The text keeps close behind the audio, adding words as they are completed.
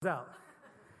out.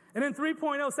 And then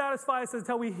 3.0 satisfies us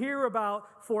until we hear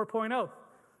about 4.0.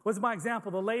 What's my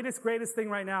example? The latest, greatest thing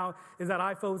right now is that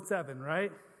iPhone 7,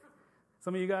 right?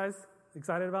 Some of you guys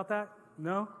excited about that?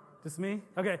 No? Just me?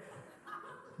 Okay.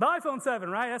 The iPhone 7,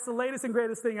 right? That's the latest and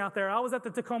greatest thing out there. I was at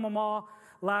the Tacoma Mall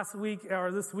last week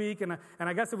or this week, and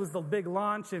I guess it was the big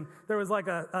launch, and there was like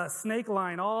a snake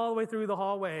line all the way through the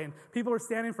hallway, and people were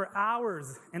standing for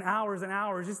hours and hours and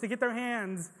hours just to get their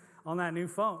hands on that new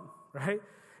phone, right?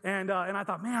 And I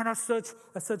thought, man, that's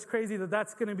such crazy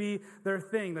that's going to be their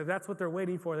thing, that's what they're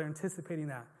waiting for. They're anticipating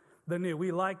that. The new.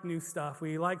 We like new stuff.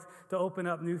 We like to open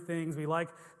up new things. We like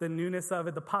the newness of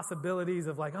it, the possibilities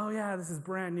of like, oh yeah, this is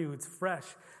brand new. It's fresh.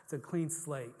 It's a clean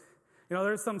slate. You know,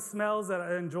 there's some smells that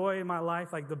I enjoy in my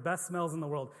life, like the best smells in the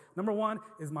world. Number one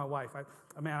is my wife.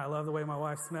 I love the way my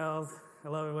wife smells. I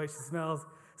love the way she smells.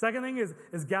 Second thing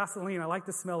is gasoline. I like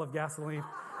the smell of gasoline.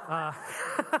 I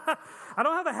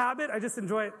don't have a habit. I just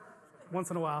enjoy it once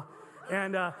in a while.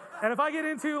 And if I get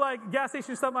into like gas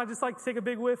station or something, I just like to take a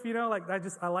big whiff, you know, like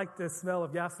I like the smell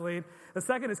of gasoline. The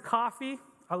second is coffee.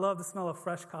 I love the smell of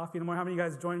fresh coffee. No matter how many of you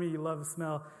guys join me, you love the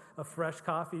smell of fresh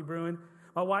coffee brewing.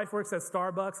 My wife works at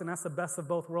Starbucks, and that's the best of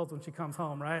both worlds when she comes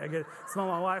home, right? I get smell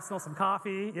my wife, smell some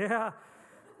coffee, yeah.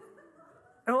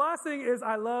 And the last thing is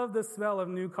I love the smell of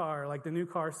new car, like the new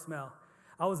car smell.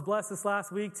 I was blessed this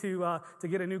last week to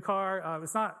get a new car.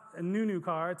 It's not a new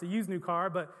car, it's a used new car,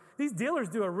 but these dealers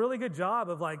do a really good job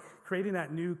of like creating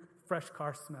that new fresh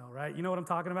car smell, right? You know what I'm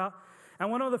talking about? And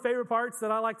one of the favorite parts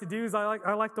that I like to do is I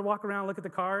like to walk around and look at the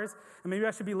cars, and maybe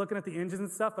I should be looking at the engines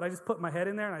and stuff, but I just put my head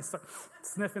in there and I start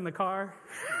sniffing the car.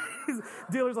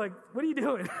 Dealer's like, what are you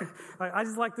doing? I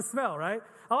just like the smell, right?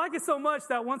 I like it so much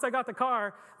that once I got the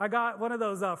car, I got one of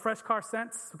those fresh car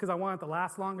scents because I want it to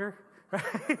last longer.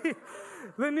 Right?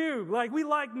 The new, like we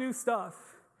like new stuff.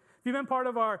 If you've been part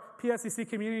of our PSCC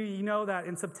community, you know that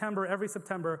in September, every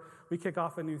September, we kick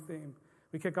off a new theme.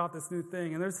 We kick off this new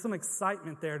thing, and there's some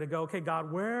excitement there to go, okay,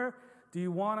 God, where do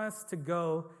you want us to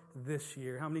go this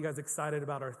year? How many of you guys excited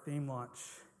about our theme launch?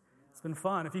 It's been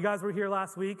fun. If you guys were here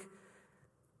last week,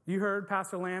 you heard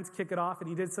Pastor Lance kick it off, and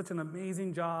he did such an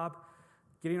amazing job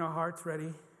getting our hearts ready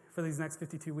for these next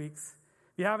 52 weeks.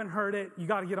 If you haven't heard it, you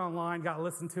got to get online, got to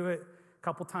listen to it a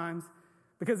couple times,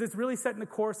 because it's really setting the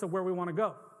course of where we want to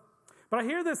go. But I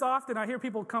hear this often. I hear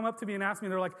people come up to me and ask me,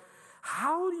 they're like,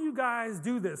 how do you guys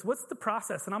do this? What's the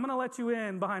process? And I'm going to let you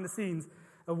in behind the scenes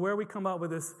of where we come up with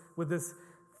this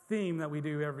theme that we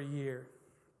do every year.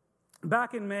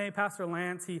 Back in May, Pastor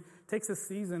Lance, he takes a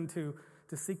season to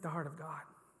seek the heart of God.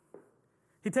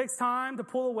 He takes time to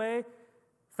pull away,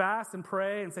 fast and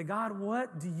pray and say, God,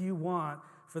 what do you want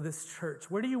for this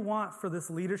church? Where do you want for this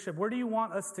leadership? Where do you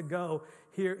want us to go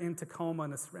here in Tacoma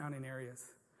and the surrounding areas?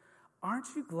 Aren't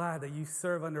you glad that you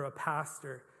serve under a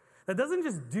pastor that doesn't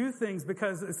just do things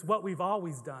because it's what we've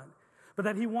always done, but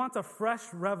that he wants a fresh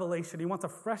revelation. He wants a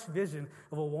fresh vision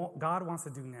of what God wants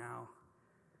to do now.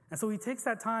 And so he takes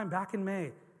that time back in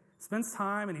May, spends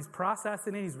time, and he's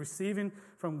processing it. He's receiving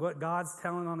from what God's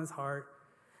telling on his heart.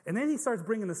 And then he starts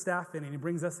bringing the staff in, and he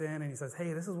brings us in, and he says,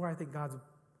 hey, this is where I think God's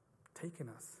taking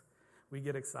us. We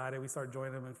get excited. We start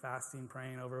joining him in fasting,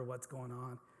 praying over what's going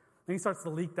on. And he starts to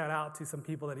leak that out to some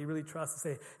people that he really trusts to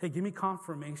say, hey, give me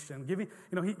confirmation. Give me,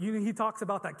 he talks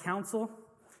about that counsel,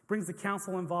 brings the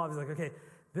counsel involved. He's like, okay,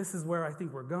 this is where I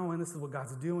think we're going. This is what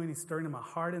God's doing. He's stirring in my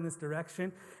heart in this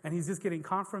direction. And he's just getting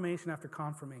confirmation after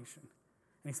confirmation.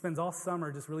 And he spends all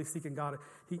summer just really seeking God.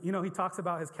 He talks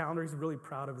about his calendar. He's really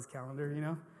proud of his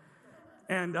calendar,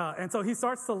 And so he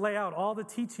starts to lay out all the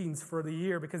teachings for the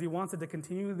year because he wants it to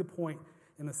continue to point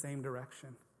in the same direction.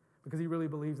 Because he really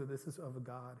believes that this is of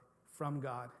God, from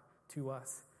God to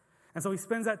us. And so he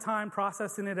spends that time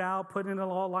processing it out, putting it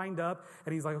all lined up,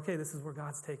 and he's like, okay, this is where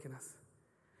God's taking us.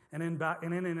 And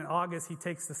then in August, he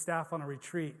takes the staff on a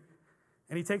retreat.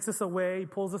 And he takes us away, he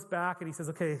pulls us back, and he says,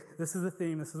 okay, this is the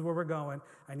theme, this is where we're going.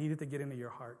 I need it to get into your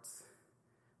hearts.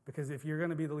 Because if you're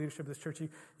going to be the leadership of this church,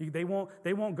 they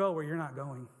won't go where you're not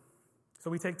going. So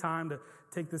we take time to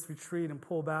take this retreat and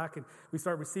pull back, and we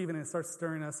start receiving it, and it starts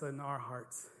stirring us in our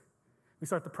hearts. We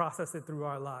start to process it through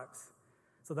our lives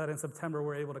so that in September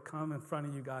we're able to come in front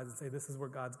of you guys and say this is where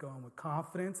God's going with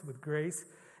confidence, with grace,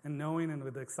 and knowing and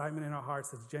with the excitement in our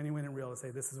hearts that's genuine and real to say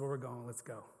this is where we're going, let's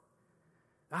go.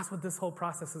 That's what this whole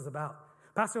process is about.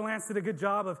 Pastor Lance did a good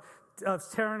job of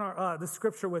sharing the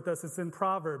scripture with us. It's in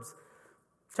Proverbs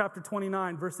chapter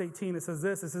 29, verse 18. It says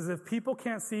this. It says, if people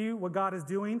can't see what God is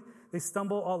doing, they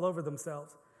stumble all over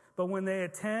themselves. But when they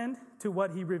attend to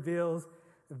what he reveals,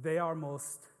 they are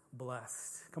most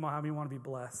blessed. Come on, how many want to be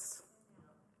blessed?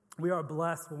 We are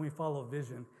blessed when we follow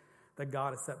vision that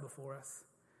God has set before us.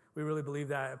 We really believe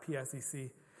that at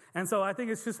PSEC. And so I think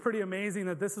it's just pretty amazing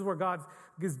that this is where God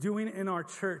is doing in our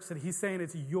church, that he's saying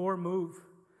it's your move.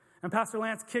 And Pastor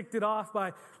Lance kicked it off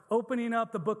by opening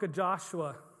up the book of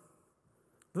Joshua.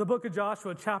 The book of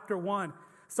Joshua, chapter 1,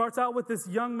 starts out with this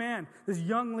young man, this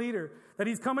young leader, that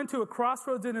he's coming to a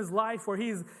crossroads in his life where he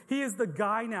is the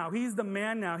guy now. He's the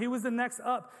man now. He was the next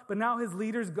up, but now his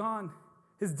leader's gone.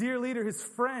 His dear leader, his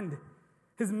friend,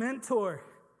 his mentor.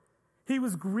 He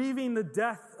was grieving the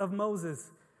death of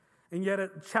Moses. And yet at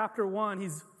chapter 1,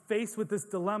 he's faced with this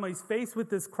dilemma. He's faced with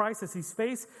this crisis. He's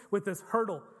faced with this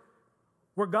hurdle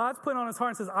where God's put on his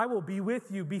heart and says, I will be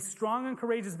with you. Be strong and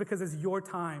courageous because it's your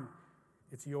time.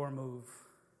 It's your move.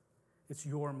 It's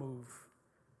your move.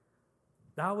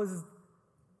 That was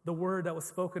the word that was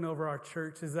spoken over our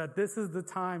church, is that this is the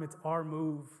time. It's our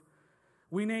move.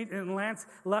 And Lance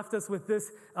left us with this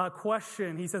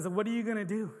question. He says, what are you going to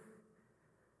do?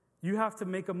 You have to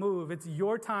make a move. It's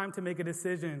your time to make a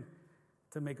decision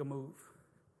to make a move.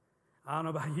 I don't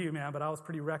know about you, man, but I was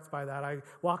pretty wrecked by that. I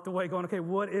walked away going, okay,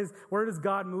 where does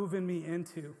God moving me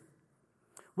into?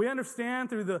 We understand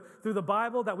through the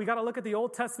Bible that we got to look at the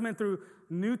Old Testament through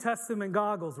New Testament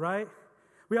goggles, right?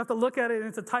 We have to look at it, and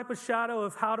it's a type of shadow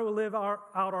of how to live out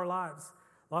our lives.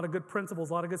 A lot of good principles,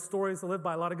 a lot of good stories to live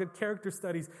by, a lot of good character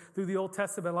studies through the Old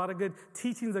Testament, a lot of good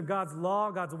teachings of God's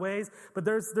law, God's ways. But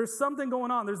there's something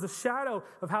going on. There's a shadow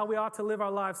of how we ought to live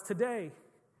our lives today.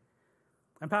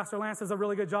 And Pastor Lance does a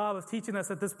really good job of teaching us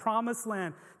that this promised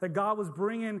land that God was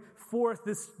bringing forth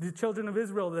the children of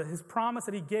Israel, that his promise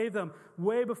that he gave them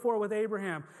way before with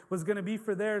Abraham was going to be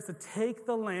for theirs to take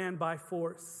the land by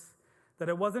force. That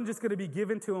it wasn't just going to be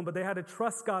given to them, but they had to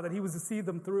trust God that he was to see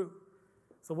them through.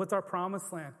 So what's our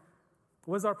promised land?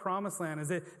 What's our promised land?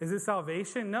 Is it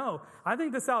salvation? No. I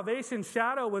think the salvation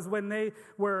shadow was when they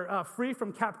were free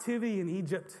from captivity in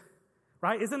Egypt.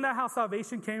 Right? Isn't that how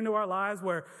salvation came to our lives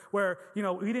where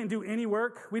we didn't do any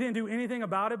work, we didn't do anything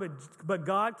about it, but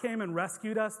God came and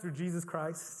rescued us through Jesus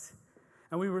Christ,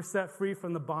 and we were set free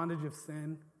from the bondage of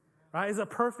sin. Right? It's a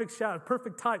perfect shadow,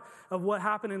 perfect type of what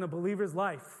happened in a believer's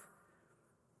life.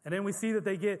 And then we see that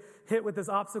they get hit with this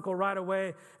obstacle right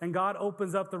away, and God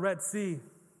opens up the Red Sea.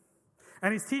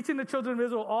 And he's teaching the children of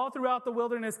Israel all throughout the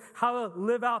wilderness how to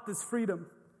live out this freedom.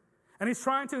 And he's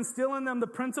trying to instill in them the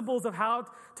principles of how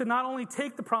to not only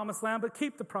take the promised land, but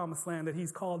keep the promised land that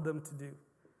he's called them to do.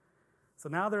 So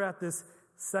now they're at this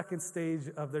second stage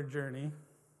of their journey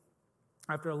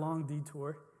after a long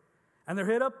detour. And they're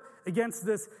hit up against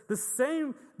the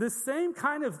same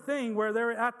kind of thing where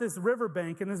they're at this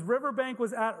riverbank. And this riverbank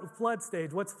was at flood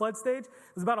stage. What's flood stage?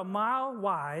 It was about a mile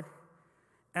wide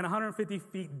and 150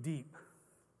 feet deep.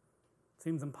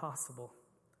 Seems impossible.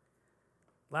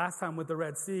 Last time with the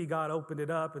Red Sea, God opened it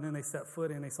up, and then they set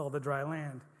foot in, they saw the dry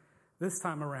land. This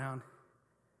time around,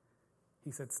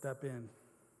 he said, step in,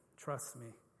 trust me.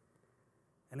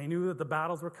 And they knew that the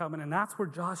battles were coming, and that's where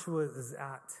Joshua is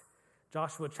at.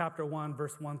 Joshua chapter 1,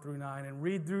 verse 1 through 9. And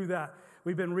read through that.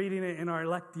 We've been reading it in our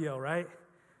Lectio, right?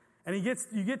 And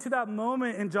you get to that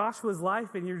moment in Joshua's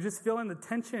life, and you're just feeling the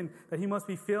tension that he must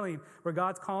be feeling, where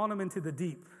God's calling him into the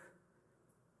deep.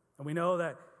 And we know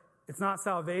that it's not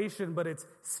salvation, but it's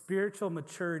spiritual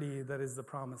maturity that is the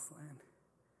promised land.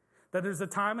 That there's a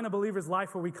time in a believer's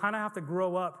life where we kind of have to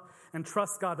grow up and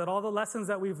trust God, that all the lessons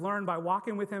that we've learned by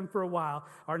walking with him for a while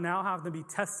are now having to be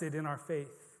tested in our faith.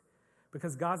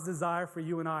 Because God's desire for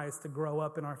you and I is to grow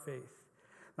up in our faith.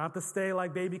 Not to stay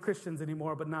like baby Christians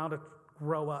anymore, but now to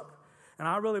grow up. And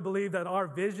I really believe that our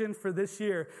vision for this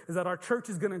year is that our church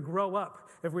is going to grow up.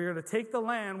 If we're going to take the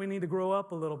land, we need to grow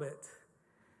up a little bit.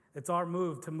 It's our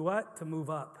move to what? To move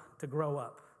up, to grow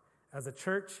up as a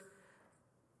church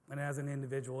and as an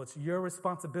individual. It's your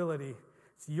responsibility.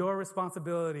 It's your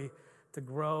responsibility to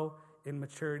grow in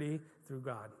maturity through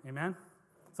God. Amen?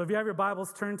 So if you have your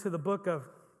Bibles, turn to the book of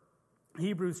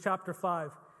Hebrews chapter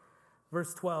 5,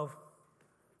 verse 12.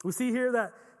 We see here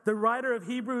that the writer of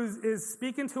Hebrews is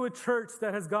speaking to a church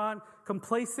that has gone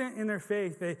complacent in their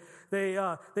faith.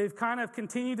 They've kind of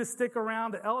continued to stick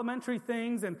around the elementary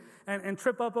things and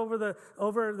trip up over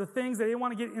the things. They didn't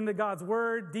want to get into God's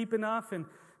word deep enough. And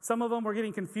some of them were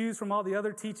getting confused from all the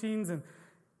other teachings and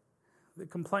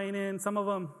complaining. Some of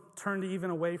them turned even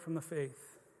away from the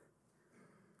faith.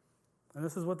 And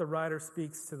this is what the writer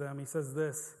speaks to them. He says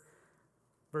this.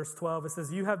 Verse 12, it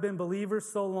says, you have been believers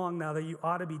so long now that you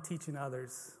ought to be teaching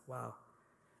others. Wow.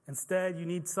 Instead, you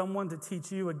need someone to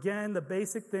teach you again the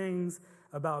basic things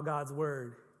about God's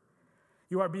word.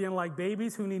 You are being like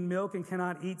babies who need milk and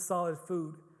cannot eat solid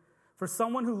food. For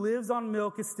someone who lives on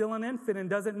milk is still an infant and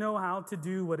doesn't know how to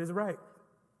do what is right.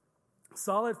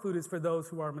 Solid food is for those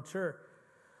who are mature,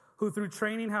 who through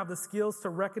training have the skills to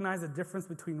recognize the difference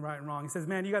between right and wrong. He says,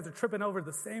 man, you guys are tripping over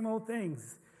the same old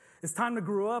things. It's time to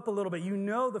grow up a little bit. You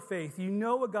know the faith. You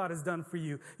know what God has done for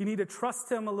you. You need to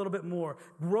trust him a little bit more.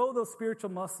 Grow those spiritual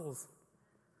muscles.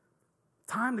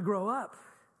 Time to grow up.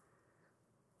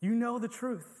 You know the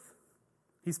truth.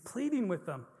 He's pleading with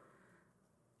them.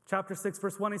 Chapter 6,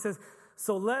 verse 1, he says,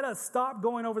 so let us stop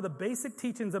going over the basic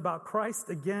teachings about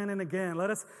Christ again and again. Let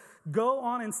us go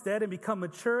on instead and become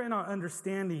mature in our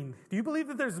understanding. Do you believe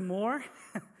that there's more?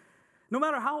 No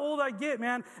matter how old I get,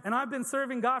 man, and I've been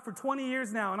serving God for 20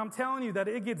 years now, and I'm telling you that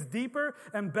it gets deeper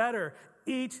and better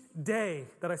each day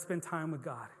that I spend time with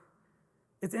God.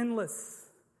 It's endless.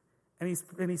 And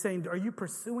he's saying, are you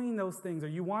pursuing those things? Are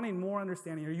you wanting more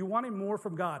understanding? Are you wanting more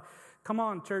from God? Come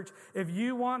on, church. If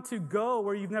you want to go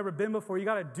where you've never been before, you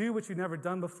got to do what you've never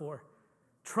done before.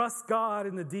 Trust God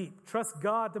in the deep. Trust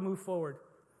God to move forward.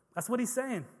 That's what he's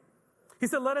saying. He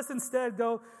said, let us instead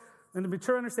go into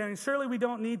mature understanding. Surely we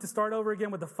don't need to start over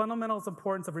again with the fundamental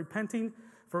importance of repenting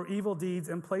for evil deeds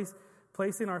and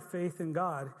placing our faith in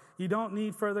God. You don't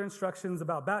need further instructions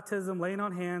about baptism, laying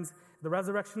on hands, the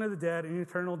resurrection of the dead, and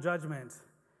eternal judgment.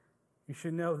 You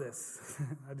should know this.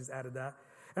 I just added that.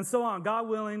 And so on. God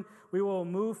willing, we will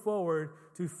move forward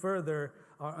to further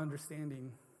our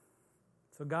understanding.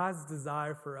 So God's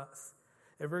desire for us,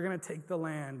 if we're going to take the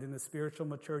land in the spiritual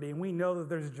maturity, and we know that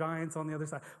there's giants on the other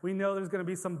side. We know there's going to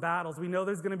be some battles. We know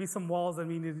there's going to be some walls that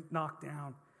we need to knock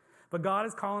down. But God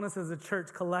is calling us as a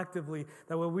church collectively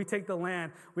that when we take the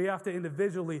land, we have to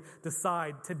individually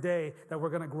decide today that we're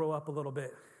going to grow up a little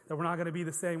bit. That we're not going to be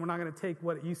the same. We're not going to take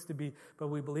what it used to be, but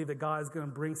we believe that God is going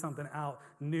to bring something out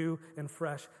new and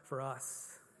fresh for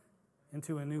us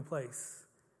into a new place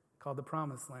called the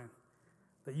Promised Land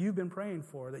that you've been praying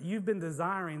for, that you've been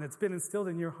desiring, that's been instilled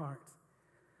in your heart.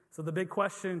 So the big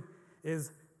question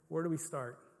is, where do we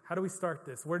start? How do we start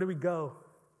this? Where do we go?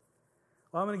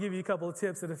 Well, I'm going to give you a couple of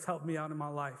tips that have helped me out in my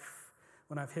life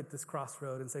when I've hit this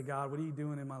crossroad and say, God, what are you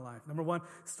doing in my life? Number one,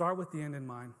 start with the end in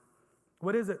mind.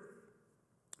 What is it?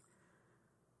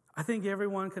 I think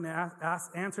everyone can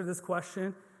answer this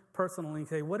question personally.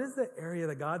 Say, what is the area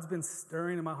that God's been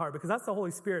stirring in my heart? Because that's the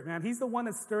Holy Spirit, man. He's the one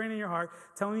that's stirring in your heart,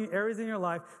 telling you areas in your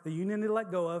life that you need to let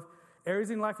go of, areas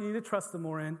in life you need to trust him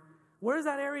more in. Where is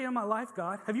that area in my life,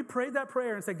 God? Have you prayed that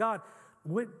prayer and said, God,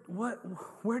 where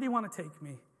do you want to take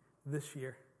me this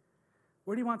year?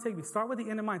 Where do you want to take me? Start with the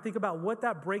end in mind. Think about what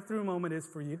that breakthrough moment is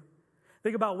for you.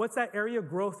 Think about what's that area of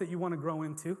growth that you want to grow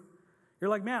into. You're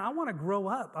like, man, I want to grow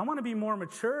up. I want to be more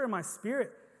mature in my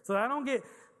spirit so that I don't get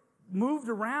moved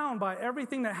around by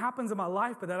everything that happens in my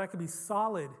life, but that I can be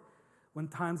solid when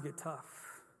times get tough.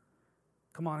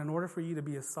 Come on, in order for you to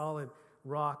be a solid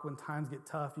rock when times get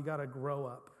tough, you got to grow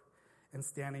up and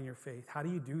stand in your faith. How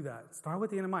do you do that? Start with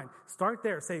the end in mind. Start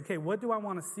there. Say, okay, what do I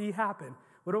want to see happen?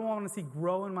 What do I want to see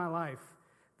grow in my life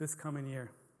this coming year?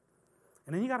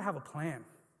 And then you got to have a plan.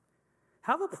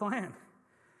 Have a plan.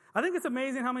 I think it's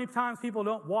amazing how many times people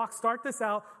don't walk this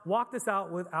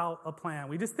out without a plan.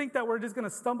 We just think that we're just going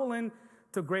to stumble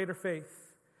into greater faith.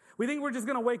 We think we're just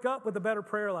going to wake up with a better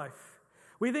prayer life.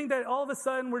 We think that all of a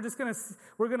sudden we're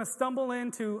going to stumble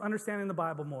into understanding the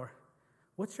Bible more.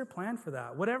 What's your plan for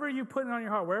that? Whatever you put on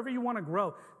your heart, wherever you want to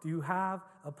grow, do you have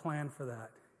a plan for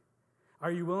that?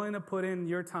 Are you willing to put in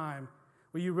your time?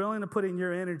 Are you willing to put in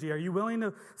your energy? Are you willing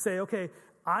to say, okay,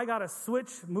 I got to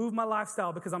move my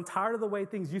lifestyle because I'm tired of the way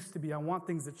things used to be. I want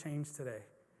things to change today.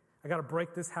 I got to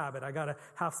break this habit. I got to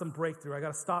have some breakthrough. I got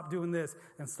to stop doing this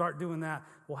and start doing that.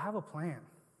 Well, have a plan.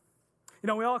 You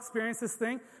know, we all experience this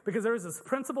thing because there is this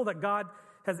principle that God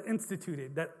has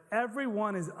instituted that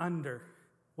everyone is under.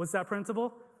 What's that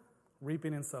principle?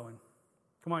 Reaping and sowing.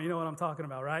 Come on, you know what I'm talking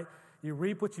about, right? You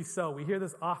reap what you sow. We hear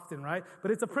this often, right?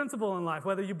 But it's a principle in life.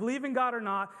 Whether you believe in God or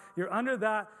not, you're under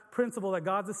that principle that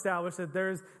God's established, that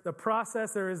there's the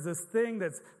process, there is this thing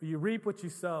that's you reap what you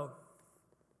sow.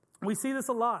 We see this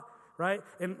a lot, right?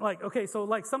 And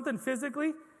so something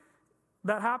physically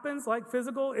that happens, like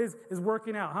physical, is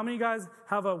working out. How many of you guys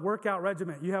have a workout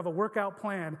regimen? You have a workout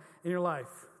plan in your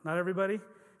life. Not everybody?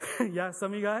 Yeah,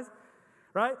 some of you guys,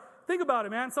 right? Think about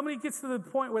it, man. Somebody gets to the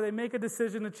point where they make a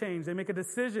decision to change. They make a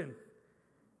decision.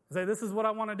 Say, this is what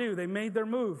I want to do. They made their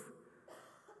move.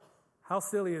 How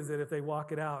silly is it if they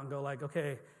walk it out and go like,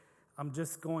 okay, I'm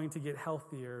just going to get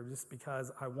healthier just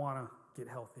because I want to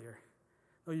get healthier.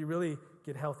 No, you really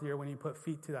get healthier when you put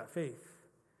feet to that faith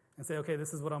and say, okay,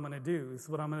 this is what I'm going to do.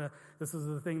 This is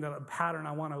the thing, that a pattern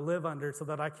I want to live under so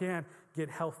that I can get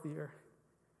healthier.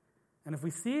 And if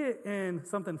we see it in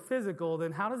something physical,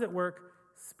 then how does it work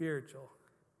spiritual?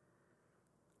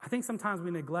 I think sometimes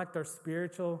we neglect our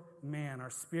spiritual man,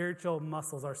 our spiritual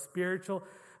muscles, our spiritual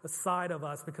side of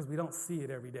us because we don't see it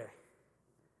every day.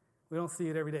 We don't see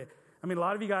it every day. I mean, a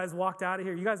lot of you guys walked out of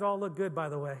here. You guys all look good, by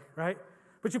the way, right?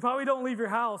 But you probably don't leave your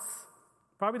house.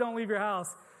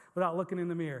 Without looking in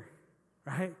the mirror,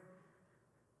 right?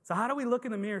 So how do we look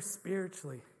in the mirror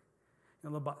spiritually?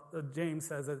 James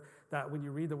says that when you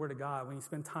read the Word of God, when you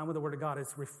spend time with the Word of God,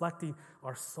 it's reflecting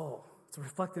our soul. It's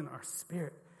reflecting our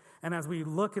spirit. And as we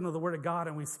look into the Word of God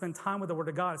and we spend time with the Word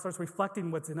of God, it starts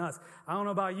reflecting what's in us. I don't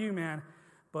know about you, man,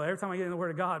 but every time I get in the Word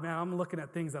of God, man, I'm looking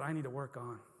at things that I need to work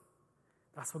on.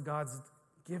 That's what God's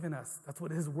given us. That's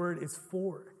what His Word is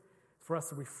for. It's for us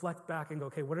to reflect back and go,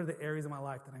 okay, what are the areas of my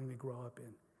life that I need to grow up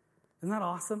in? Isn't that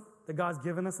awesome that God's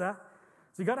given us that?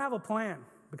 So you got to have a plan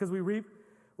because we reap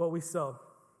what we sow.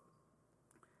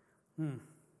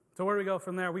 So where do we go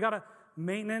from there? We got to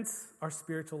maintenance our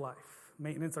spiritual life.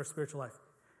 Maintenance our spiritual life.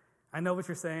 I know what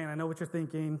you're saying. I know what you're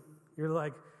thinking. You're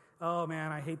like, oh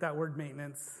man, I hate that word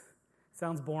maintenance.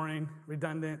 Sounds boring,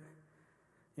 redundant.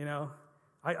 You know,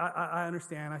 I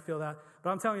understand. I feel that. But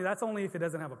I'm telling you, that's only if it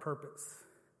doesn't have a purpose.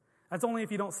 That's only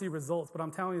if you don't see results. But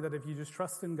I'm telling you that if you just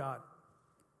trust in God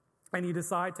and you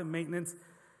decide to maintenance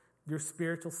your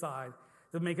spiritual side,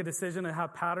 to make a decision to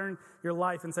have pattern your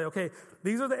life and say, okay,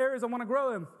 these are the areas I want to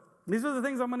grow in. These are the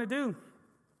things I'm going to do.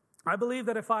 I believe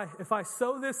that if I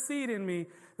sow this seed in me,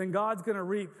 then God's going to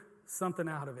reap something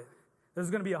out of it. There's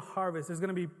going to be a harvest. There's going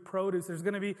to be produce. There's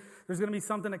going to be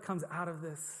something that comes out of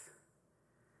this.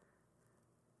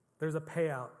 There's a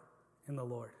payout in the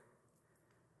Lord.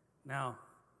 Now,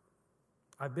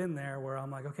 I've been there where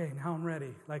I'm like, okay, now I'm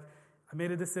ready. Like, I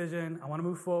made a decision. I want to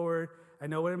move forward. I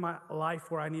know what in my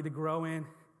life where I need to grow in.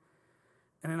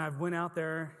 And then I went out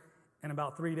there, and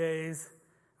about 3 days,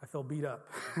 I feel beat up.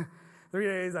 3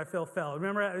 days, I feel fell.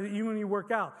 Remember, even when you work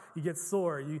out, you get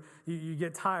sore, you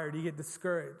get tired, you get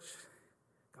discouraged.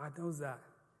 God knows that.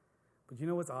 But you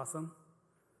know what's awesome?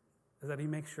 Is that He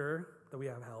makes sure that we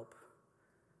have help.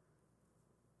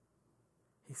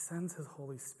 He sends His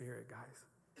Holy Spirit, guys.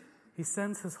 He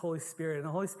sends His Holy Spirit, and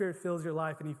the Holy Spirit fills your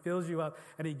life, and He fills you up,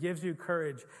 and He gives you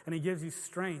courage, and He gives you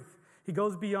strength. He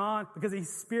goes beyond, because He's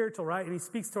spiritual, right? And He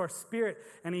speaks to our spirit,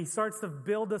 and He starts to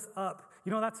build us up.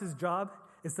 You know, that's His job,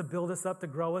 is to build us up, to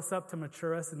grow us up, to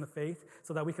mature us in the faith,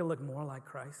 so that we can look more like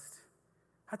Christ.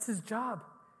 That's His job.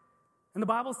 And the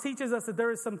Bible teaches us that there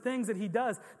are some things that He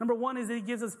does. Number one is that He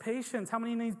gives us patience. How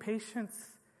many need patience?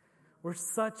 We're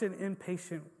such an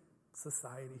impatient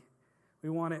society. We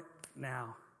want it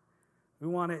now. We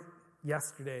want it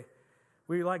yesterday.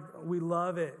 We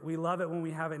love it. We love it when we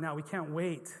have it now. We can't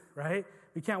wait, right?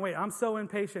 We can't wait. I'm so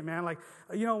impatient, man. Like,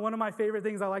 you know, one of my favorite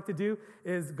things I like to do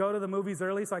is go to the movies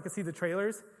early so I can see the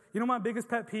trailers. You know, my biggest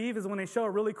pet peeve is when they show a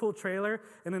really cool trailer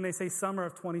and then they say summer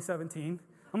of 2017.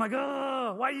 I'm like,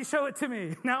 oh, why do you show it to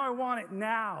me? Now I want it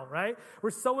now, right?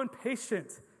 We're so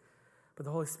impatient. But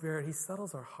the Holy Spirit, He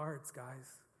settles our hearts,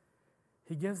 guys.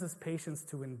 He gives us patience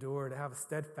to endure, to have a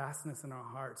steadfastness in our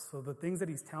hearts. So the things that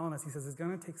He's telling us, He says, it's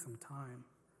going to take some time.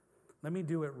 Let me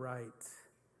do it right.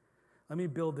 Let me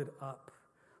build it up.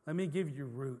 Let me give you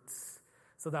roots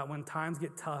so that when times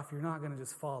get tough, you're not going to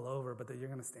just fall over, but that you're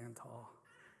going to stand tall.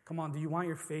 Come on, do you want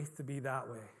your faith to be that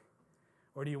way?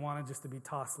 Or do you want it just to be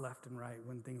tossed left and right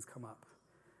when things come up?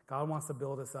 God wants to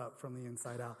build us up from the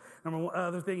inside out.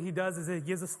 Other thing He does is He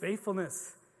gives us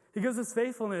faithfulness. He gives us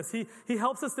faithfulness. He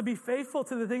helps us to be faithful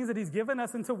to the things that He's given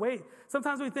us and to wait.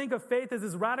 Sometimes we think of faith as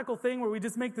this radical thing where we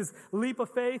just make this leap of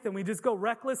faith and we just go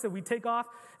reckless and we take off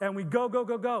and we go, go,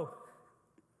 go, go.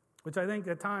 Which I think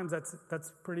at times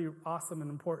that's pretty awesome and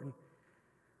important.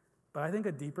 But I think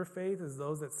a deeper faith is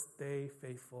those that stay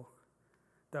faithful,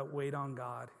 that wait on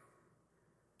God.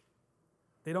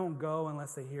 They don't go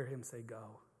unless they hear Him say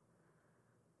go.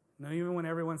 No, even when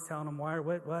everyone's telling them why or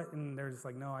what, and they're just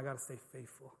like, no, I got to stay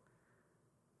faithful.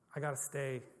 I got to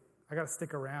stay. I got to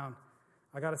stick around.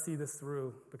 I got to see this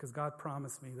through because God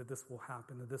promised me that this will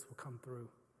happen, that this will come through.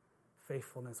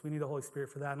 Faithfulness. We need the Holy Spirit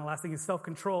for that. And the last thing is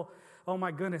self-control. Oh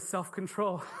my goodness,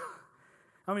 self-control.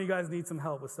 How many of you guys need some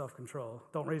help with self-control?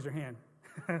 Don't raise your hand.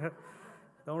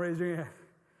 Don't raise your hand.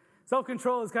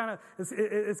 Self-control is kind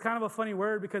of a funny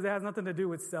word because it has nothing to do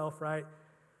with self, right?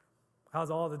 It has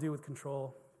all to do with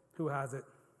control. Who has it?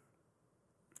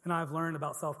 And I've learned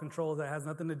about self-control that it has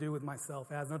nothing to do with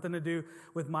myself. It has nothing to do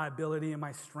with my ability and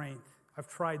my strength. I've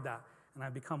tried that, and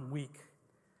I've become weak.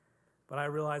 But I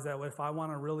realize that if I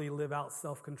want to really live out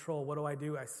self-control, what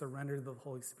do? I surrender to the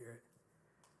Holy Spirit.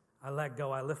 I let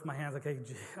go. I lift my hands.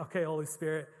 Okay, Holy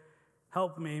Spirit,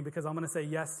 help me because I'm going to say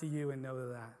yes to you and no to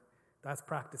that. That's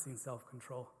practicing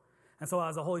self-control. And so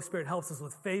as the Holy Spirit helps us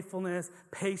with faithfulness,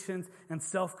 patience, and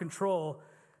self-control,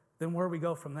 then where do we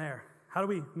go from there? How do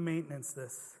we maintenance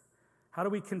this? How do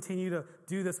we continue to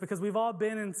do this? Because we've all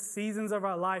been in seasons of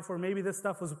our life where maybe this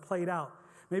stuff was played out.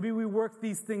 Maybe we worked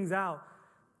these things out.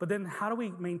 But then how do we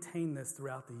maintain this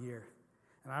throughout the year?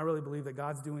 And I really believe that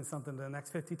God's doing something in the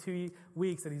next 52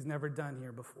 weeks that he's never done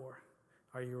here before.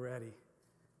 Are you ready?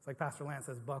 It's like Pastor Lance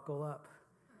says, buckle up.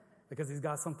 Because he's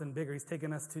got something bigger. He's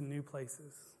taking us to new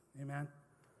places. Amen?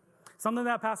 Something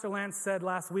that Pastor Lance said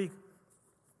last week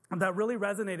that really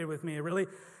resonated with me. It really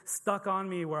stuck on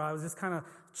me where I was just kind of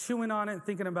chewing on it and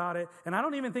thinking about it. And I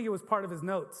don't even think it was part of his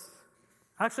notes.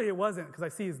 Actually, it wasn't, because I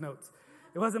see his notes.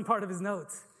 It wasn't part of his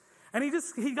notes. And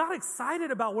he got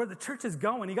excited about where the church is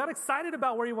going. He got excited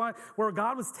about where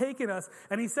God was taking us.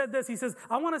 And he said this. He says,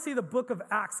 I want to see the book of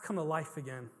Acts come to life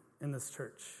again in this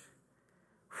church.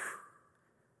 Whew.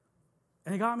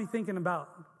 And it got me thinking about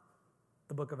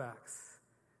the book of Acts.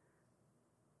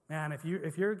 Man, if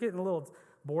you're getting a little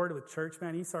bored with church,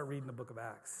 man, you start reading the book of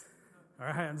Acts. All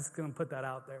right, I'm just going to put that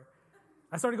out there.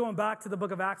 I started going back to the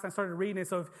book of Acts, and I started reading it.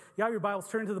 So if you have your Bibles,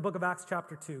 turn to the book of Acts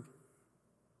chapter 2.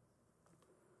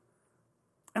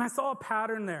 And I saw a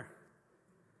pattern there.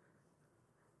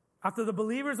 After the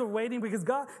believers were waiting, because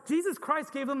Jesus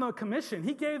Christ gave them a commission.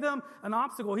 He gave them an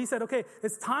obstacle. He said, okay,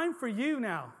 it's time for you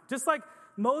now. Just like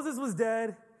Moses was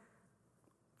dead,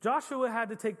 Joshua had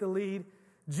to take the lead.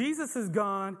 Jesus is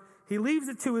gone. He leaves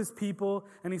it to his people,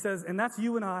 and he says, and that's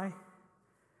you and I.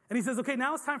 And he says, okay,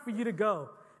 now it's time for you to go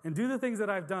and do the things that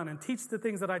I've done and teach the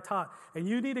things that I taught. And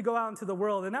you need to go out into the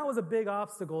world. And that was a big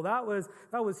obstacle. That was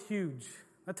huge.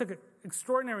 That took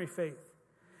extraordinary faith.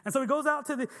 And so he goes out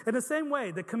in the same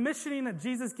way, the commissioning that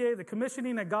Jesus gave, the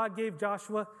commissioning that God gave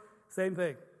Joshua, same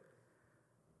thing.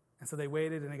 And so they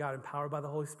waited and they got empowered by the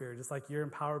Holy Spirit, just like you're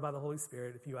empowered by the Holy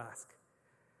Spirit if you ask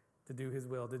to do his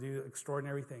will, to do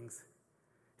extraordinary things.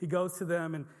 He goes to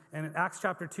them, and in Acts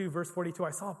chapter 2, verse 42,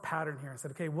 I saw a pattern here. I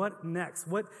said, okay, what next?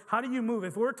 How do you move?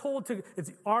 If we're told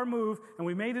it's our move, and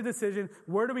we made a decision,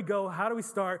 where do we go? How do we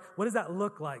start? What does that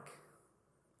look like?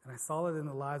 And I saw it in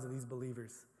the lives of these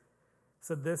believers.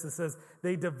 It says,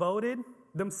 they devoted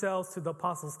themselves to the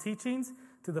apostles' teachings,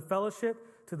 to the fellowship,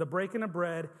 to the breaking of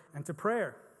bread, and to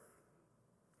prayer.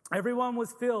 Everyone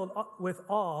was filled with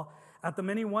awe at the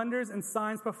many wonders and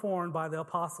signs performed by the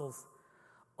apostles.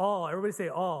 All, everybody say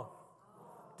all.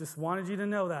 Just wanted you to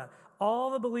know that. All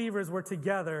the believers were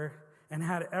together and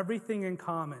had everything in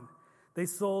common. They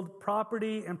sold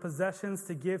property and possessions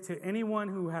to give to anyone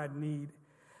who had need.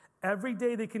 Every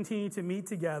day they continued to meet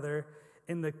together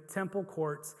in the temple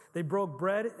courts. They broke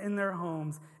bread in their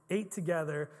homes, ate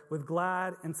together with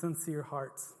glad and sincere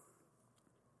hearts,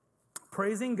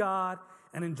 praising God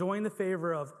and enjoying the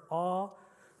favor of all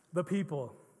the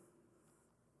people.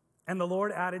 And the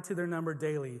Lord added to their number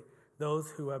daily those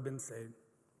who have been saved.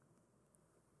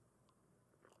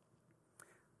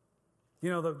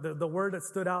 You know, the word that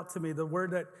stood out to me, the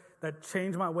word that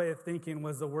changed my way of thinking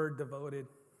was the word devoted.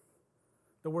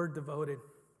 The word devoted.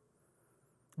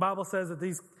 The Bible says that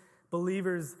these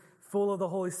believers, full of the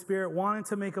Holy Spirit, wanted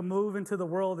to make a move into the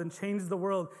world and change the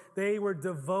world. They were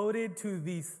devoted to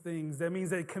these things. That means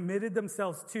they committed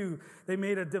themselves to. They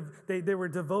were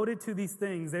devoted to these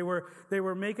things. They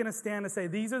were making a stand to say,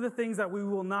 these are the things that we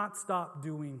will not stop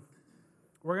doing.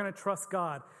 We're going to trust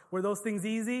God. Were those things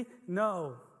easy?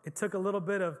 No. It took a little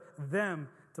bit of them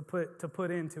to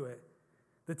put into it.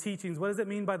 The teachings. What does it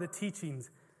mean by the teachings?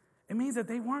 It means that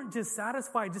they weren't just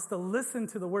satisfied just to listen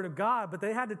to the Word of God, but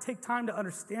they had to take time to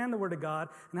understand the Word of God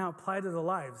and how it applied to their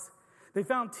lives. They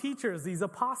found teachers, these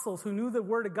apostles, who knew the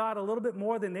Word of God a little bit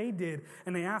more than they did,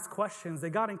 and they asked questions. They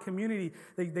got in community.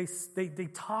 They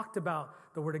talked about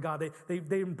the Word of God.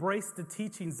 They embraced the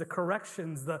teachings, the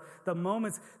corrections, the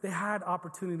moments. They had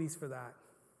opportunities for that.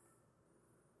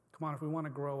 Come on, if we want to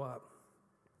grow up,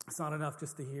 it's not enough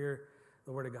just to hear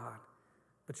the Word of God,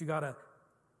 but you got to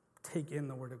take in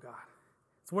the Word of God.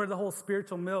 It's where the whole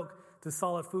spiritual milk to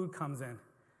solid food comes in.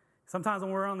 Sometimes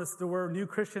when we're new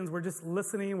Christians, we're just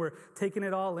listening, we're taking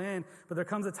it all in, but there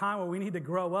comes a time where we need to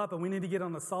grow up and we need to get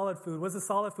on the solid food. What's the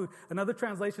solid food? Another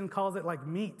translation calls it like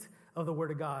meat of the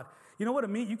Word of God. You know what a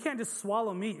meat? You can't just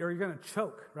swallow meat or you're going to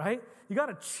choke, right? You got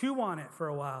to chew on it for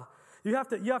a while. You have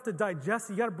to digest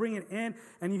it. You got to bring it in,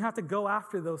 and you have to go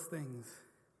after those things.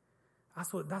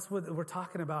 That's what we're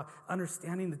talking about,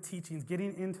 understanding the teachings,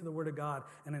 getting into the Word of God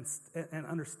and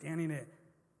understanding it,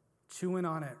 chewing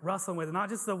on it, wrestling with it. Not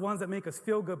just the ones that make us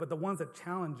feel good, but the ones that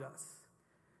challenge us.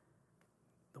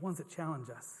 The ones that challenge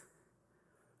us.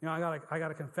 You know, I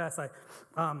gotta confess,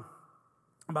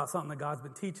 about something that God's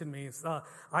been teaching me.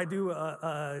 I do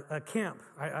a camp.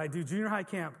 I do junior high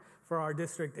camp for our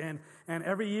district, and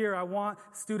every year I want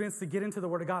students to get into the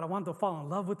Word of God. I want them to fall in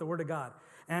love with the Word of God.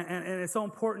 And it's so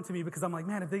important to me because I'm like,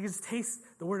 man, if they just taste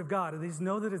the word of God, if they just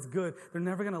know that it's good, they're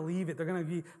never going to leave it. They're going to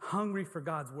be hungry for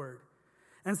God's word.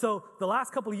 And so the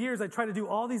last couple of years, I tried to do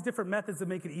all these different methods to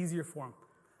make it easier for them.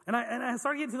 And I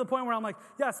started getting to the point where I'm like,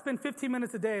 yeah, spend 15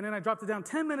 minutes a day. And then I dropped it down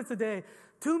 10 minutes a day,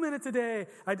 2 minutes a day.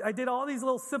 I did all these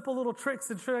little simple little tricks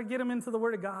to try to get them into the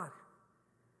word of God.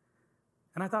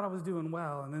 And I thought I was doing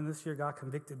well. And then this year, God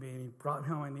convicted me, and he brought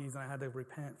me on my knees, and I had to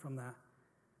repent from that.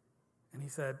 And he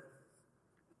said,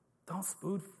 don't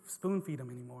spoon feed them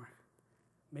anymore.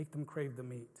 Make them crave the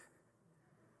meat.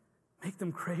 Make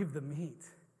them crave the meat.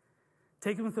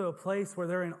 Take them to a place where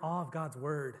they're in awe of God's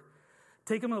word.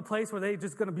 Take them to a place where they're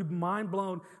just going to be mind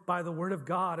blown by the word of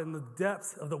God and the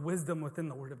depths of the wisdom within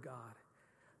the word of God.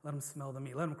 Let them smell the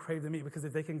meat. Let them crave the meat, because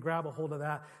if they can grab a hold of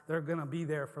that, they're going to be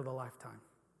there for the lifetime,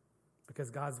 because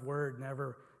God's word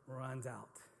never runs out.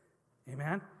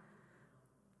 Amen?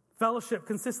 Fellowship,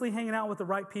 consistently hanging out with the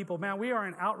right people. Man, we are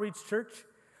an outreach church.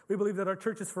 We believe that our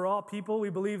church is for all people. We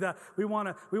believe that we want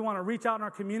to reach out in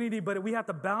our community, but we have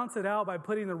to balance it out by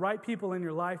putting the right people in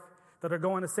your life that are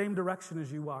going the same direction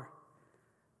as you are.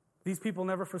 These people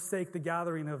never forsake the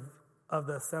gathering of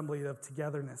the assembly of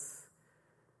togetherness.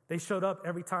 They showed up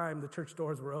every time the church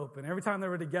doors were open. Every time they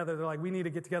were together, they're like, we need to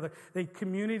get together. They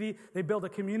built a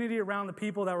community around the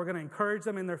people that were going to encourage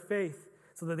them in their faith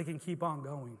so that they can keep on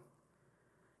going.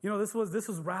 You know, this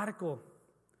was radical.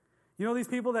 You know, these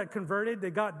people that converted, they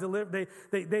got delivered.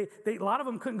 A lot of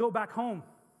them couldn't go back home.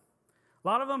 A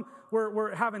lot of them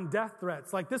were having death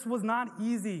threats. Like, this was not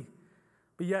easy,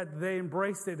 but yet they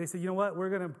embraced it. They said, you know what? We're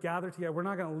going to gather together. We're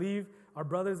not going to leave our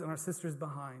brothers and our sisters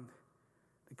behind.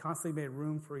 They constantly made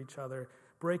room for each other.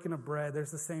 Breaking of bread,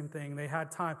 there's the same thing. They had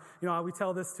time. You know, we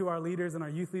tell this to our leaders and our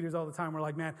youth leaders all the time. We're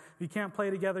like, man, if you can't play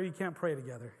together, you can't pray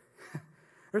together.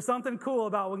 There's something cool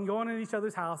about when going in each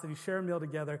other's house and you share a meal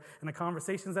together and the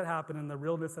conversations that happen and the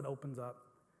realness that opens up.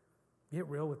 Get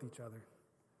real with each other.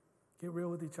 Get real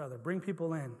with each other. Bring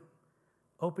people in.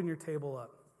 Open your table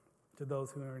up to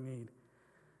those who are in need.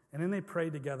 And then they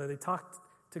prayed together. They talked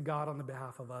to God on the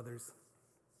behalf of others.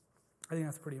 I think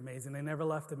that's pretty amazing. They never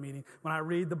left a meeting. When I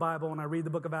read the Bible, when I read the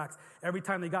book of Acts, every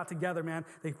time they got together, man,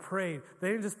 they prayed. They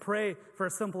didn't just pray for a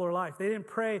simpler life. They didn't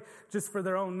pray just for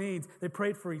their own needs. They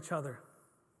prayed for each other.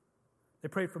 They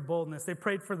prayed for boldness. They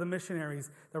prayed for the missionaries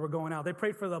that were going out. They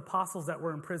prayed for the apostles that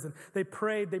were in prison. They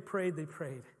prayed, they prayed, they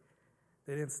prayed.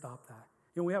 They didn't stop that.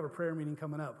 You know, we have a prayer meeting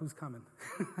coming up. Who's coming?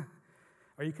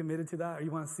 Are you committed to that? Or you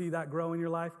want to see that grow in your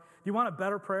life? Do you want a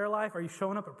better prayer life? Are you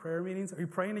showing up at prayer meetings? Are you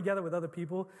praying together with other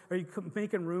people? Are you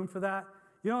making room for that?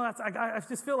 You know, I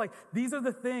just feel like these are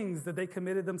the things that they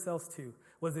committed themselves to.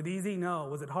 Was it easy? No.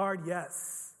 Was it hard?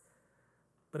 Yes.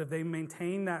 But if they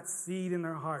maintain that seed in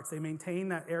their hearts, they maintain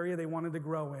that area they wanted to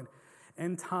grow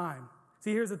in time.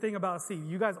 See, here's the thing about a seed.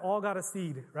 You guys all got a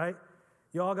seed, right?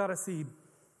 You all got a seed.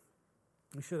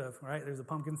 You should have, right? There's a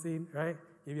pumpkin seed, right?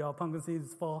 Give you all pumpkin seeds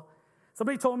this fall.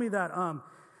 Somebody told me that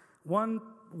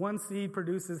one seed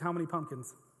produces how many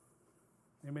pumpkins?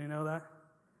 Anybody know that?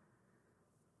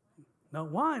 No,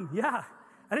 one. Yeah.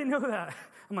 I didn't know that.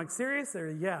 I'm like, serious? Or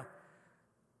yeah.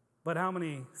 But how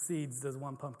many seeds does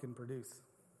one pumpkin produce?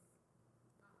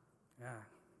 Yeah,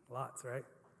 lots, right?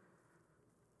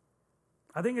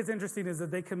 I think it's interesting is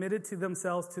that they committed to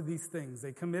themselves to these things.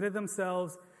 They committed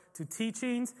themselves to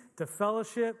teachings, to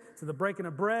fellowship, to the breaking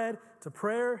of bread, to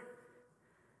prayer.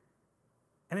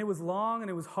 And it was long and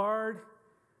it was hard,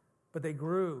 but they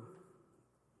grew.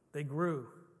 They grew.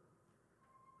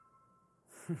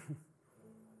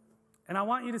 And I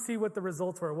want you to see what the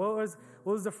results were. What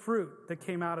was the fruit that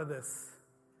came out of this?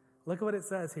 Look at what it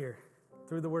says here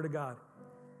through the Word of God.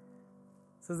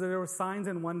 It says that there were signs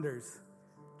and wonders.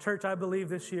 Church, I believe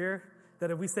this year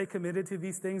that if we stay committed to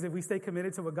these things, if we stay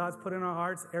committed to what God's put in our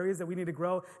hearts, areas that we need to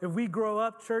grow, if we grow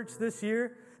up, church, this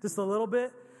year, just a little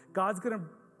bit, God's going to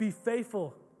be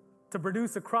faithful to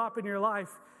produce a crop in your life.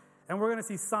 And we're going to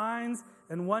see signs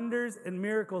and wonders and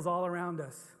miracles all around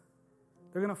us.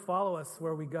 They're going to follow us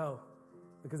where we go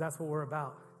because that's what we're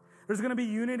about. There's going to be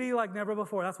unity like never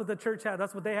before. That's what the church had.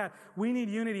 That's what they had. We need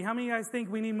unity. How many of you guys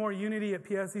think we need more unity at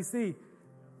PSCC?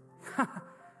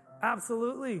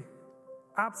 Absolutely.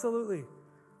 Absolutely.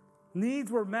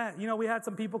 Needs were met. You know, we had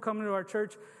some people come into our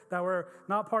church that were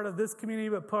not part of this community,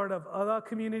 but part of other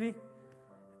community.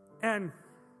 And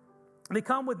they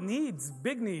come with needs,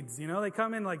 big needs. You know, they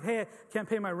come in like, hey, I can't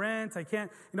pay my rent. I can't,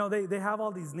 you know, they have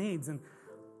all these needs.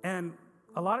 And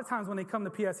a lot of times when they come to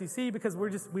PSCC, because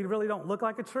we really don't look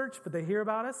like a church, but they hear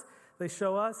about us, they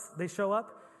show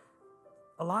up.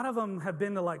 A lot of them have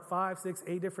been to like 5, 6,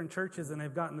 8 different churches and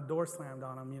they've gotten the door slammed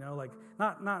on them, you know, like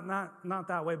not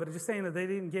that way, but just saying that they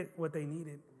didn't get what they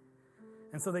needed.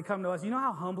 And so they come to us. You know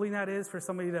how humbling that is for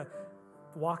somebody to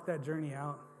walk that journey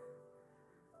out?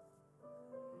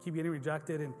 Keep getting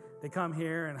rejected, and they come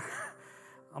here, and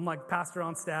I'm like pastor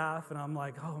on staff, and I'm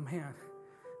like, oh man,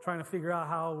 trying to figure out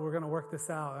how we're going to work this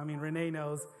out. I mean, Renee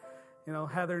knows,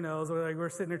 Heather knows. We're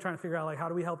sitting there trying to figure out, like, how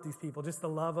do we help these people? Just to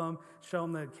love them, show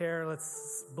them that care.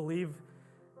 Let's believe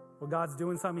when God's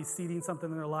doing something, He's seeding something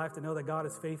in their life, to know that God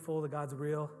is faithful, that God's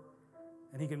real,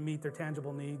 and He can meet their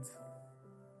tangible needs.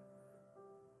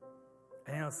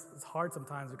 And it's hard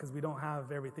sometimes because we don't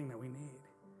have everything that we need.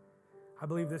 I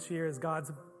believe this year, as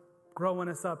God's growing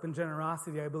us up in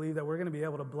generosity, I believe that we're going to be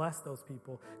able to bless those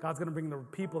people. God's going to bring the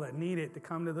people that need it to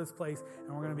come to this place,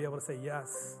 and we're going to be able to say,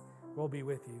 yes, we'll be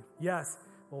with you. Yes,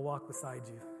 we'll walk beside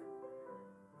you.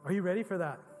 Are you ready for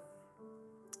that?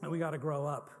 And we got to grow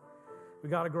up. We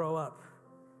got to grow up.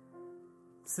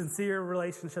 Sincere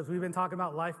relationships. We've been talking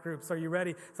about life groups. Are you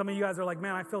ready? Some of you guys are like,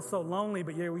 man, I feel so lonely,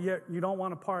 but you don't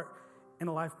want to part in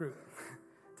a life group.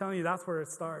 I'm telling you, that's where it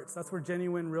starts. That's where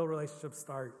genuine, real relationship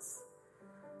starts.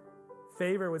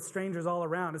 Favor with strangers all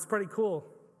around. It's pretty cool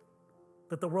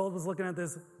that the world was looking at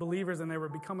these believers and they were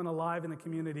becoming alive in the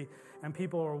community, and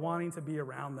people were wanting to be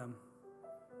around them.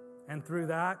 And through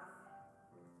that,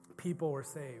 people were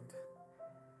saved.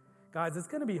 Guys, it's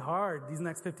going to be hard these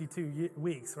next 52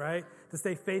 weeks, right? To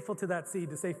stay faithful to that seed,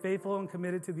 to stay faithful and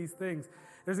committed to these things.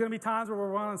 There's going to be times where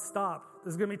we're going to stop.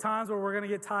 There's going to be times where we're going to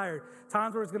get tired.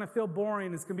 Times where it's going to feel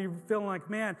boring. It's going to be feeling like,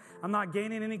 man, I'm not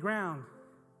gaining any ground.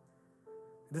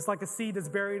 Just like a seed that's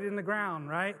buried in the ground,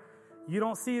 right? You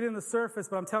don't see it in the surface,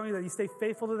 but I'm telling you that you stay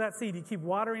faithful to that seed. You keep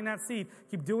watering that seed.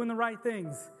 Keep doing the right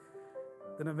things.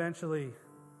 Then eventually,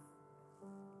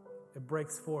 it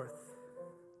breaks forth.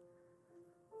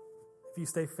 If you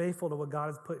stay faithful to what God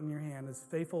has put in your hand, is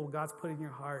faithful to what God's put in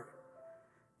your heart,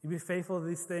 you be faithful to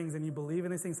these things and you believe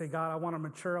in these things. Say, God, I want to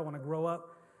mature. I want to grow up.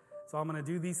 So I'm going to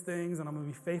do these things and I'm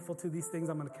going to be faithful to these things.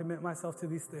 I'm going to commit myself to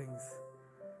these things.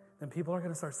 Then people are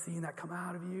going to start seeing that come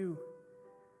out of you.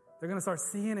 They're going to start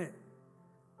seeing it.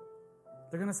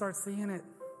 They're going to start seeing it.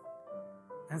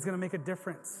 And it's going to make a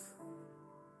difference.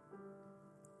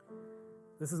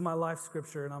 This is my life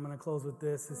scripture, and I'm going to close with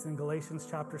this. It's in Galatians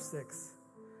chapter 6.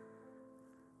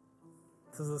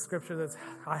 This is a scripture that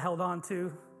I held on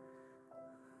to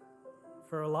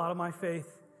for a lot of my faith,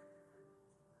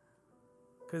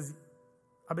 because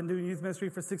I've been doing youth ministry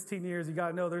for 16 years. You got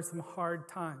to know there's some hard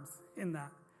times in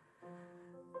that.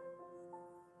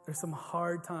 There's some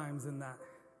hard times in that.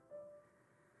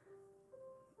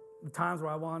 The times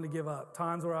where I wanted to give up.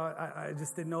 Times where I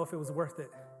just didn't know if it was worth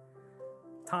it.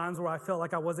 Times where I felt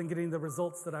like I wasn't getting the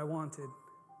results that I wanted.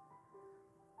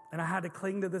 And I had to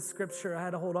cling to this scripture. I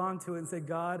had to hold on to it and say,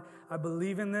 God, I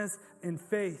believe in this in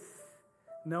faith,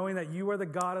 knowing that you are the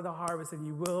God of the harvest and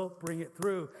you will bring it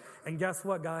through. And guess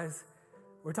what, guys?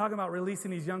 We're talking about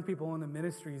releasing these young people into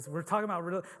ministries. We're talking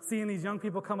about seeing these young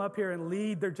people come up here and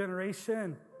lead their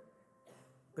generation.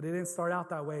 But it didn't start out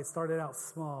that way. It started out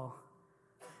small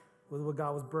with what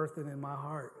God was birthing in my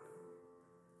heart.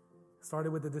 It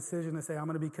started with the decision to say, I'm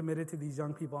going to be committed to these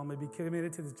young people. I'm going to be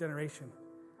committed to this generation.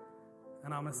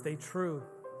 And I'm going to stay true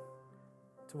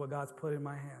to what God's put in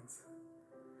my hands.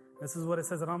 This is what it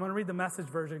says. And I'm going to read the Message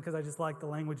version because I just like the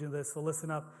language of this. So listen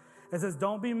up. It says,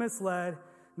 don't be misled.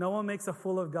 No one makes a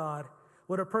fool of God.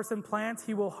 What a person plants,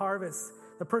 he will harvest.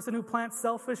 The person who plants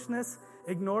selfishness,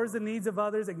 ignores the needs of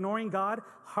others, ignoring God,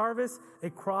 harvests a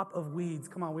crop of weeds.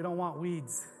 Come on, we don't want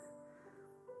weeds.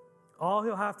 All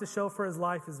he'll have to show for his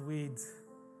life is weeds.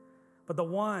 But the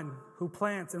one who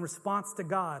plants in response to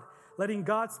God, letting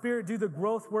God's Spirit do the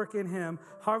growth work in him,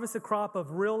 harvest a crop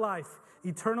of real life,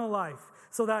 eternal life.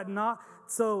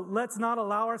 So let's not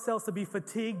allow ourselves to be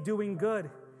fatigued doing good.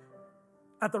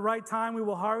 At the right time, we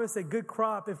will harvest a good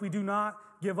crop if we do not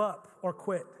give up or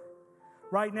quit.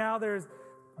 Right now,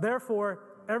 therefore,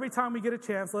 every time we get a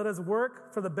chance, let us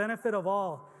work for the benefit of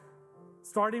all,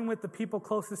 starting with the people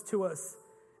closest to us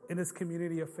in this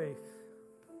community of faith.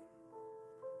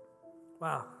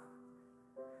 Wow.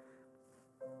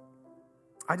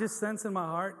 I just sense in my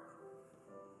heart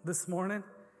this morning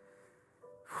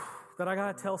that I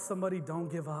got to tell somebody, don't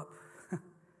give up.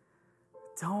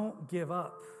 Don't give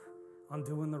up on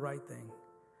doing the right thing.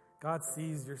 God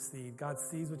sees your seed. God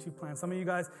sees what you plant. Some of you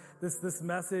guys, this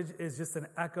message is just an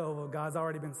echo of what God's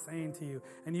already been saying to you.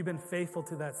 And you've been faithful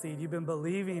to that seed. You've been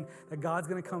believing that God's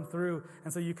going to come through.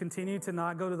 And so you continue to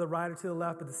not go to the right or to the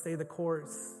left, but to stay the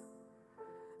course.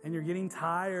 And you're getting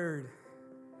tired.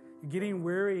 You're getting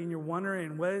weary, and you're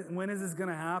wondering, when is this going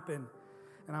to happen?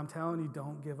 And I'm telling you,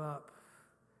 don't give up.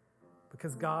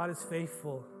 Because God is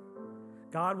faithful.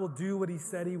 God will do what he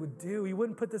said he would do. He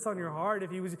wouldn't put this on your heart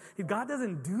if God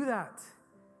doesn't do that.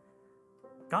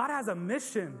 God has a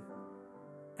mission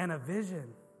and a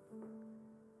vision.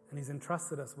 And he's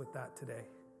entrusted us with that today.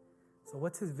 So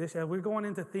what's his vision? We're going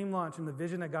into theme launch and the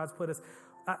vision that God's put us.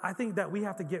 I think that we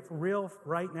have to get real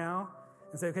right now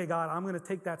and say, okay, God, I'm going to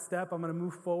take that step. I'm going to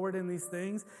move forward in these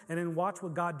things and then watch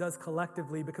what God does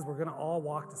collectively, because we're going to all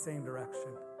walk the same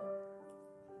direction.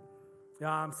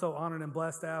 Yeah, I'm so honored and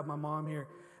blessed to have my mom here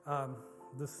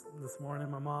this morning,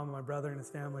 my mom and my brother and his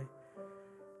family.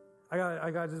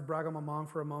 I got to just brag on my mom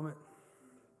for a moment.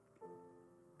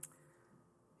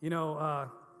 You know,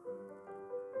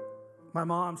 my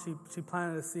mom, she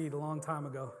planted a seed a long time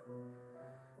ago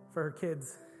for her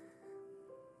kids,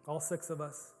 all 6 of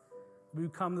us. We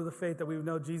would come to the faith that we would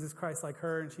know Jesus Christ like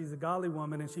her, and she's a godly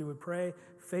woman, and she would pray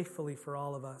faithfully for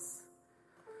all of us.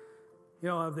 You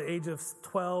know, at the age of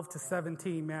 12 to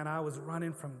 17, man, I was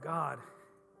running from God.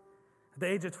 At the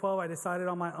age of 12, I decided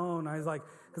on my own. I was like,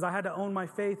 because I had to own my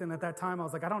faith, and at that time, I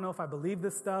was like, I don't know if I believe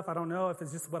this stuff. I don't know if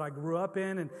it's just what I grew up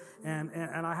in,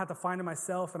 and I had to find it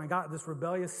myself, and I got this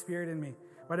rebellious spirit in me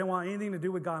where I didn't want anything to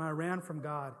do with God, and I ran from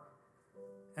God.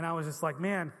 And I was just like,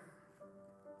 man,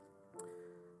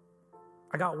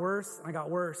 I got worse, and I got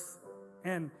worse.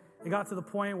 And it got to the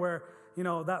point where, you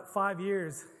know, that 5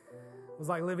 years was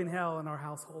like living hell in our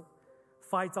household.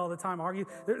 Fights all the time, arguing.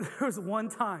 There was one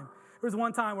time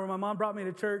where my mom brought me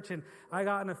to church, and I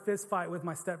got in a fist fight with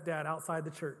my stepdad outside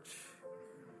the church.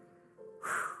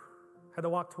 Had to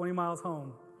walk 20 miles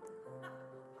home.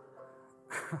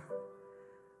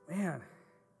 Man,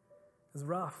 it was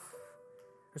rough.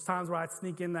 There's times where I'd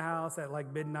sneak in the house at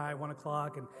like midnight, 1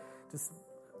 o'clock, and just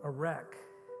a wreck.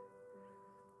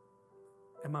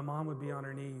 And my mom would be on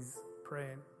her knees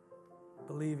praying,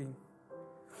 believing.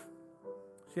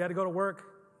 She had to go to work,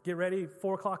 get ready,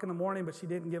 4 o'clock in the morning, but she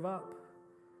didn't give up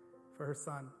for her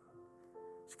son.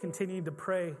 She continued to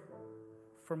pray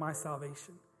for my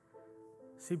salvation.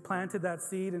 She planted that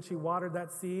seed, and she watered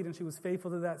that seed, and she was faithful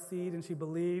to that seed, and she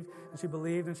believed, and she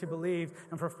believed, and she believed.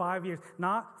 And for 5 years,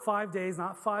 not 5 days,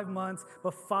 not 5 months,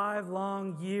 but 5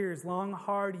 long years, long,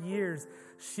 hard years,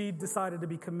 she decided to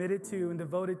be committed to and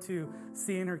devoted to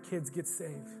seeing her kids get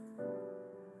saved.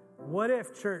 What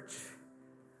if, church,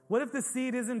 what if the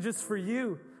seed isn't just for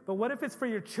you, but what if it's for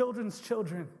your children's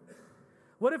children?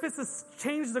 What if it's to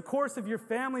change the course of your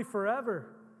family forever?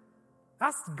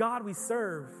 That's the God we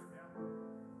serve.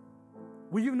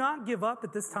 Will you not give up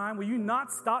at this time? Will you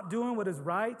not stop doing what is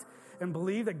right and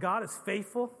believe that God is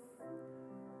faithful?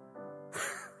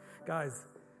 Guys,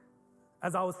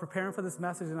 as I was preparing for this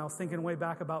message and I was thinking way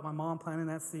back about my mom planting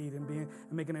that seed and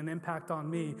making an impact on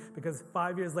me, because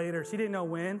 5 years later, she didn't know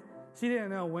when,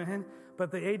 but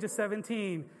at the age of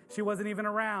 17, she wasn't even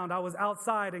around. I was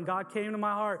outside, and God came to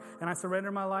my heart, and I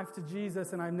surrendered my life to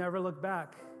Jesus, and I never looked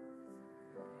back.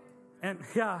 And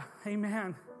yeah,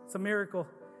 amen. It's a miracle.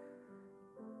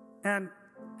 And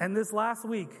this last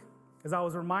week, as I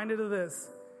was reminded of this,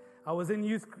 I was in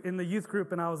the youth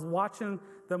group, and I was watching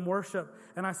them worship,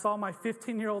 and I saw my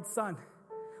 15-year-old son.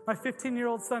 My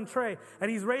 15-year-old son, Trey,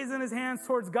 and he's raising his hands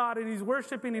towards God, and he's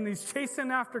worshiping, and he's chasing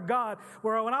after God,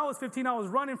 where when I was 15, I was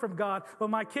running from God,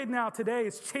 but my kid now today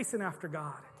is chasing after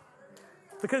God.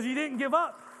 Because he didn't give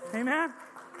up. Amen?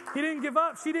 He didn't give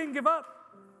up. She didn't give up.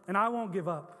 And I won't give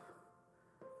up.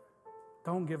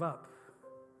 Don't give up.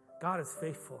 God is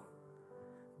faithful.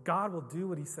 God will do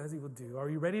what he says he will do. Are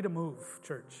you ready to move,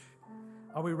 church?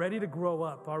 Are we ready to grow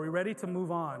up? Are we ready to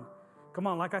move on? Come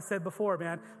on, like I said before,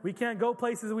 man, we can't go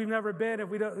places we've never been if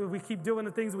we keep doing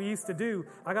the things we used to do.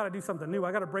 I got to do something new.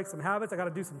 I got to break some habits. I got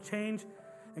to do some change.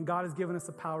 And God has given us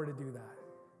the power to do that.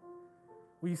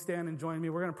 Will you stand and join me?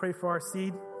 We're going to pray for our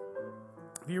seed.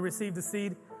 If you received a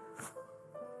seed,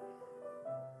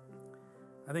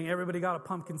 I think everybody got a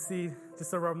pumpkin seed.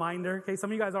 Just a reminder. Okay, some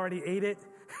of you guys already ate it.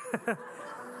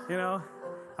 You know,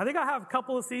 I think I have a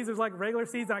couple of seeds. There's like regular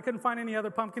seeds, and I couldn't find any other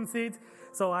pumpkin seeds,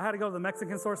 so I had to go to the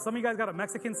Mexican store. Some of you guys got a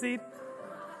Mexican seed.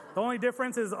 The only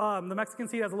difference is the Mexican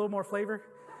seed has a little more flavor.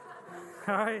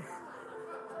 All right.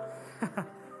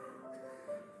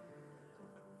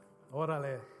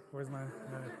 Orale. Where's my...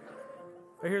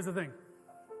 But here's the thing.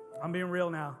 I'm being real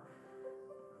now.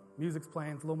 Music's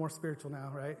playing. It's a little more spiritual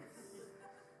now, right?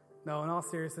 No, in all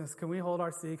seriousness, can we hold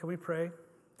our seed? Can we pray?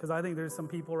 Because I think there's some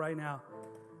people right now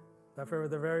that for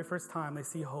the very first time, they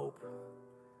see hope.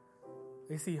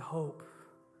 They see hope.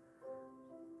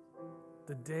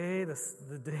 The day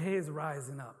is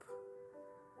rising up.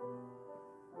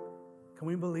 Can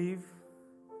we believe?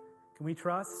 Can we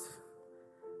trust?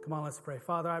 Come on, let's pray.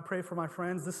 Father, I pray for my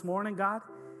friends this morning, God.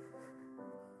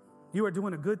 You are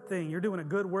doing a good thing. You're doing a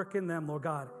good work in them, Lord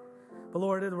God. But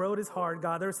Lord, the road is hard,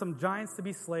 God. There's some giants to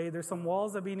be slayed. There's some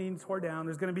walls that be needing torn down.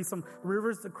 There's going to be some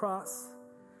rivers to cross.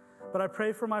 But I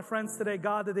pray for my friends today,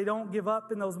 God, that they don't give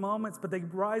up in those moments, but they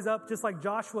rise up just like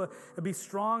Joshua and be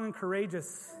strong and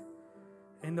courageous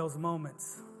in those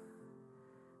moments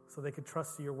so they could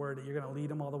trust your word that you're going to lead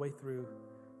them all the way through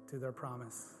to their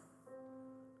promise.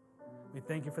 We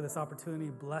thank you for this opportunity.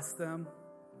 Bless them,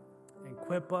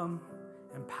 equip them,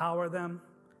 empower them,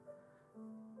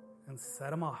 and set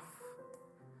them off.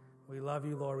 We love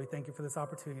you, Lord. We thank you for this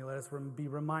opportunity. Let us be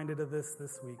reminded of this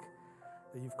week,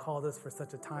 that you've called us for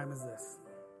such a time as this.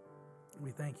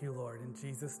 We thank you, Lord. In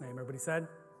Jesus' name. Everybody said?